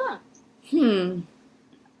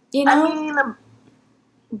 You know? I mean,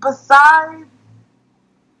 besides,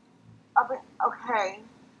 okay,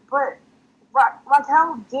 but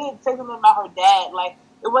Raquel did say something about her dad. Like,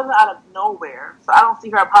 it wasn't out of nowhere. So I don't see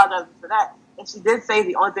her apologizing for that. And she did say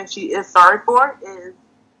the only thing she is sorry for is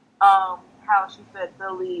how she said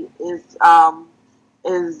Billy is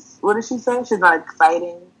what did she say? She's not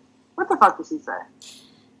exciting. What the fuck did she say?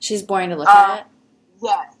 She's boring to look at.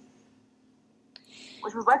 Yes.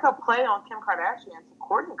 Which was like a play on Kim Kardashian to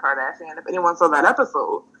Kourtney Kardashian, if anyone saw that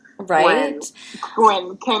episode. Right.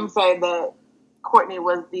 When Kim said that Kourtney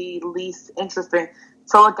was the least interesting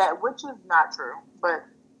to look at, which is not true. But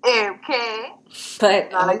okay.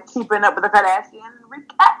 But not like keeping up with the Kardashian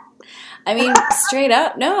recap. I mean, straight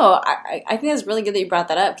up, no. I think it's really good that you brought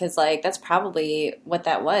that up because, like, that's probably what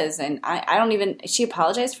that was. And I don't even... She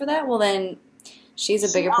apologized for that? Well, then she's a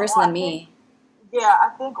bigger person than me. Yeah, I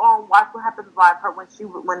think on Watch What Happens Live,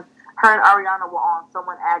 when her and Ariana were on,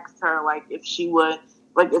 someone asked her, like, if she would...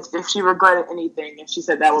 Like, if she regretted anything, and she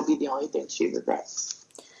said that would be the only thing she regrets.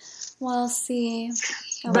 Well, see.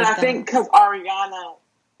 I think because Ariana,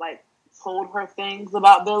 like, told her things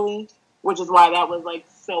about Billy, which is why that was, like,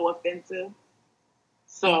 so offensive.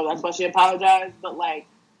 So that's why she apologized. But, like,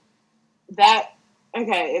 that,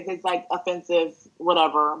 okay, if it's, like, offensive,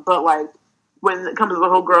 whatever. But, like, when it comes to the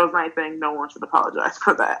whole girls' night thing, no one should apologize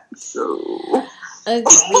for that. So.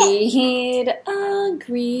 Agreed.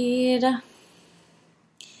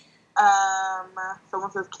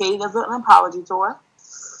 Someone says Katie does an apology tour.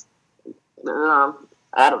 I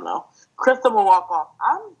don't know. Krista will walk off.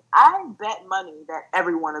 I bet money that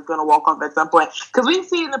everyone is going to walk off at some point. Because we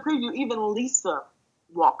see in the preview, even Lisa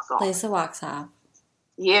walks off. Lisa walks off.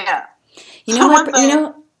 Yeah. You know what? You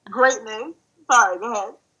know, great news. Sorry, go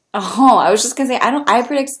ahead. Oh, I was just going to say, I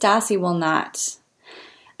predict Stassi will not.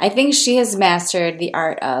 I think she has mastered the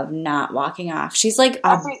art of not walking off. She's like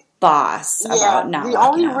boss about not walking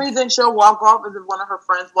off. The only reason she'll walk off is if one of her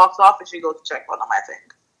friends walks off and she goes to check on them, I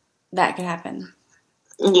think. That could happen.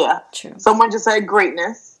 Yeah. True. Someone just said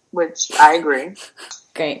greatness, which I agree.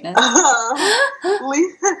 Greatness.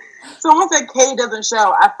 Someone said Kay doesn't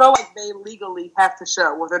show. I feel like they legally have to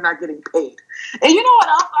show or they're not getting paid. And you know what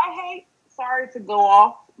else I hate? Sorry to go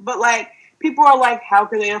off, but like people are like, how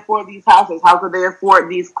could they afford these houses? How could they afford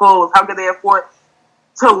these clothes? How could they afford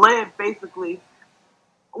to live, basically,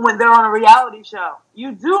 when they're on a reality show?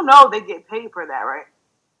 You do know they get paid for that, right?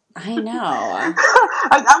 I know.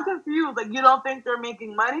 Like, I'm confused. Like, you don't think they're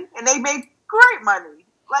making money? And they make great money.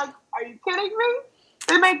 Like, are you kidding me?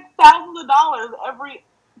 They make thousands of dollars every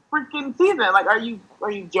freaking season. Like, are you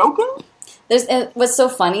joking? What's so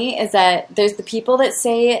funny is that there's the people that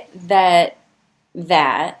say that,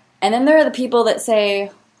 and then there are the people that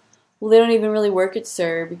say, well, they don't even really work at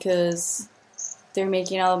SUR because they're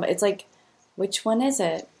making all of it. It's like, which one is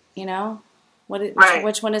it? You know?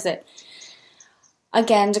 Which one is it?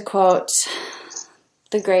 Again, to quote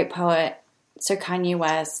the great poet, Sir Kanye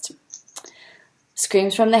West,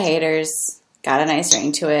 screams from the haters, got a nice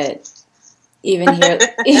ring to it. Even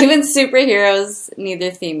superheroes need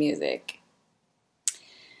their theme music.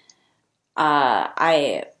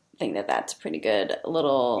 I think that that's a pretty good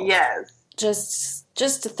little... Yes.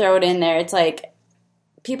 Just to throw it in there, it's like,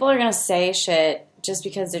 people are going to say shit just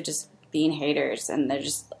because they're just being haters, and they're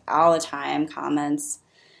just all the time comments.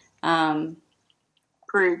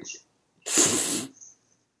 Preach.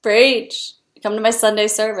 Preach. Come to my Sunday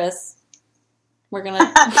service. We're going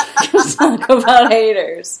to talk about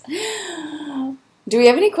haters. Do we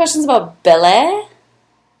have any questions about Billy?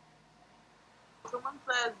 Someone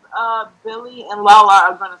says Billy and Lala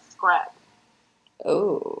are going to scrap.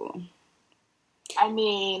 Oh. I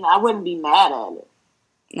mean, I wouldn't be mad at it.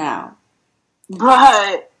 No.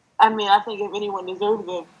 But, I mean, I think if anyone deserves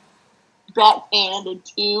a backhand or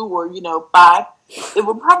 2 or, 5, it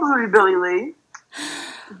would probably be Billy Lee.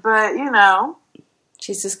 But,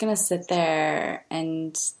 she's just going to sit there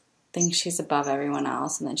and think she's above everyone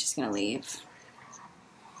else, and then she's going to leave.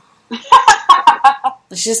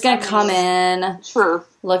 She's just gonna come in True.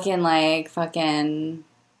 looking like fucking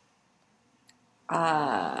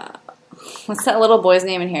what's that little boy's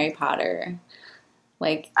name in Harry Potter?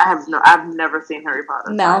 Like I've never seen Harry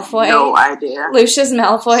Potter. Malfoy. So no idea. Lucius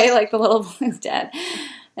Malfoy, like the little boy's dead.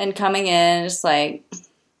 And coming in just like,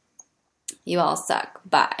 you all suck.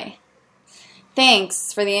 Bye.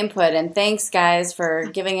 Thanks for the input, and thanks, guys, for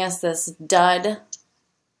giving us this dud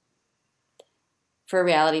for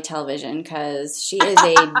reality television, because she is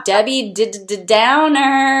a Debbie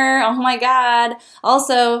Downer. Oh, my God.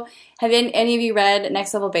 Also, have any of you read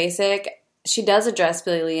Next Level Basic? She does address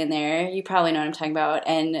Billie Lee in there. You probably know what I'm talking about.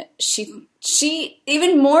 And she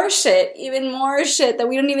even more shit that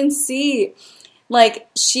we don't even see. Like,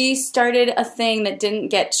 she started a thing that didn't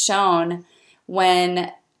get shown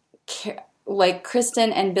when, like,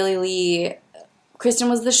 Kristen and Billie Lee, Kristen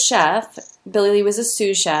was the chef, Billie Lee was a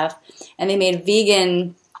sous chef, and they made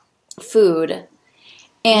vegan food.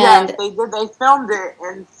 And yes, they did. They filmed it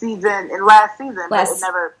in last season, but it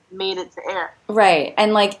never made it to air. Right.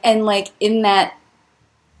 And in that,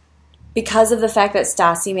 because of the fact that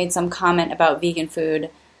Stassi made some comment about vegan food,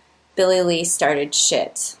 Billie Lee started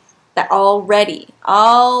shit. That already,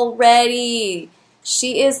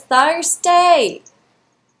 she is thirsty.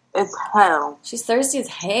 It's hell. She's thirsty as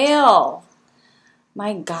hell.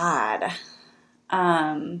 My God.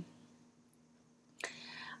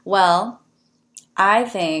 Well, I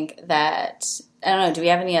think that, I don't know, do we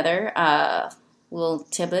have any other little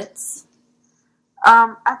tidbits?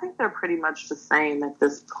 I think they're pretty much the same at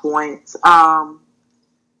this point.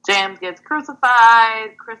 James gets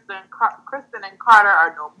crucified. Kristen and Carter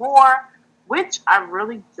are no more, which I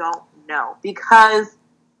really don't know, because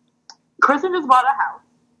Kristen just bought a house.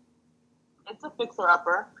 It's a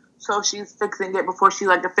fixer-upper, so she's fixing it before she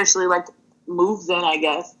officially moves in, I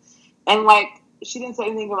guess. And she didn't say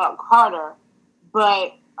anything about Carter,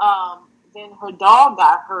 but then her dog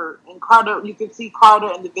got hurt, and Carter, you can see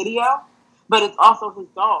Carter in the video, but it's also his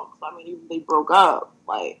dog. So I mean, even they broke up,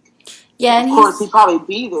 yeah, and of course he'd probably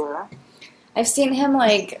be there. I've seen him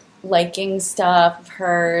liking stuff of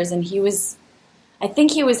hers, and I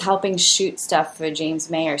think he was helping shoot stuff for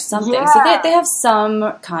James May or something. Yeah. So they have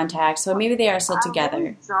some contact, so maybe they are still together. I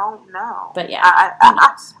really don't know. But yeah.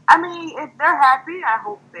 I mean, if they're happy, I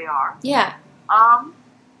hope they are. Yeah.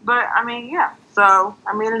 But I mean, yeah. So,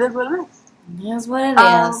 I mean, it is what it is. It is what it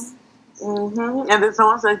is. Mm-hmm. And then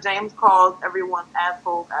someone says James calls everyone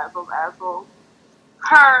assholes.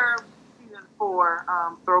 Her season 4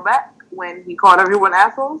 throwback when he called everyone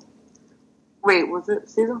assholes. Wait, was it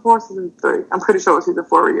season 4 or season 3? I'm pretty sure it was season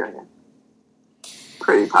 4 reunion.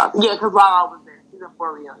 Pretty positive. Yeah, because Lala was there. Season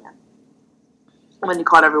 4 reunion. When he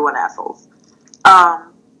called everyone assholes.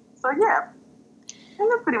 So, yeah. I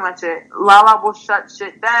think that's pretty much it. Lala will shut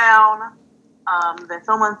shit down. Then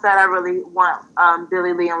someone said, I really want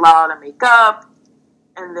Billie Lee and Lala to make up.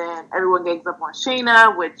 And then everyone gangs up on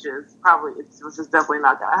Sheena, which is definitely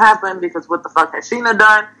not going to happen, because what the fuck has Sheena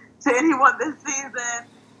done to anyone this season?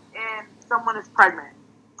 And someone is pregnant.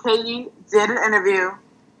 Katie did an interview,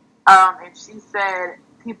 and she said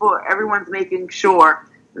everyone's making sure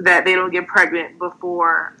that they don't get pregnant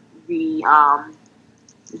before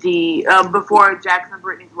before Jackson and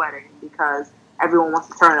Brittany's wedding, because everyone wants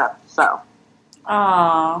to turn up. So,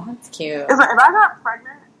 oh, that's cute. It's if I got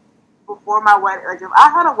pregnant before my wedding, if I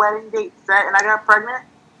had a wedding date set and I got pregnant,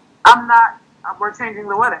 we're changing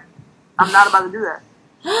the wedding. I'm not about to do that.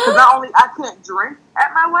 Because not only I can't drink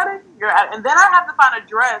at my wedding, and then I have to find a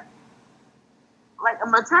dress, a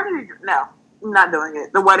maternity dress. No, I'm not doing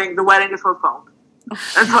it. The wedding is postponed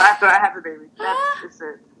until after I have the baby. That's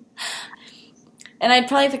it. And I'd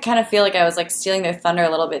probably kind of feel like I was stealing their thunder a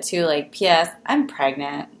little bit too. P.S. I'm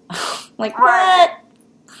pregnant. What?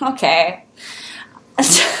 Okay.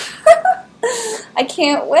 I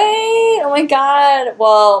can't wait. Oh my God.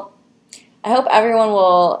 Well, I hope everyone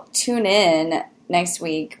will tune in next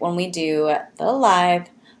week when we do the live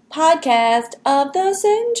podcast of the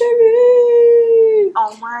century.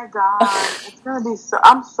 Oh my God. It's going to be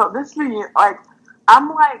this reunion,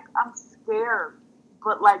 I'm scared,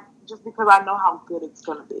 but just because I know how good it's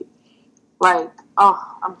going to be.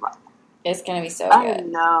 It's going to be so good. I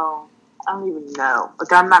don't even know.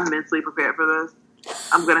 I'm not mentally prepared for this.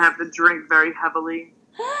 I'm going to have to drink very heavily.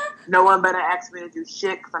 No one better ask me to do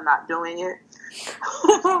shit, because I'm not doing it.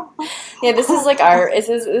 Yeah, this is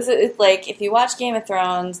it's if you watch Game of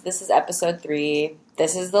Thrones, this is episode 3.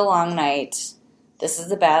 This is the Long Night. This is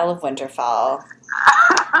the Battle of Winterfell.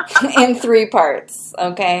 In 3 parts,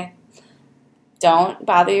 okay? Don't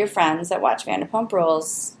bother your friends that watch Vanderpump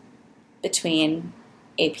Rules between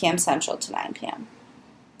 8 p.m. Central to 9 p.m.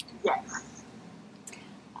 Yes.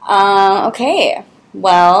 Okay.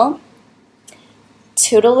 Well,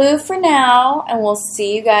 toodaloo for now, and we'll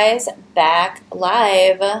see you guys back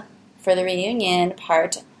live for the reunion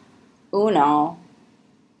part uno.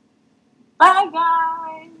 Bye,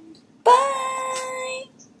 guys. Bye.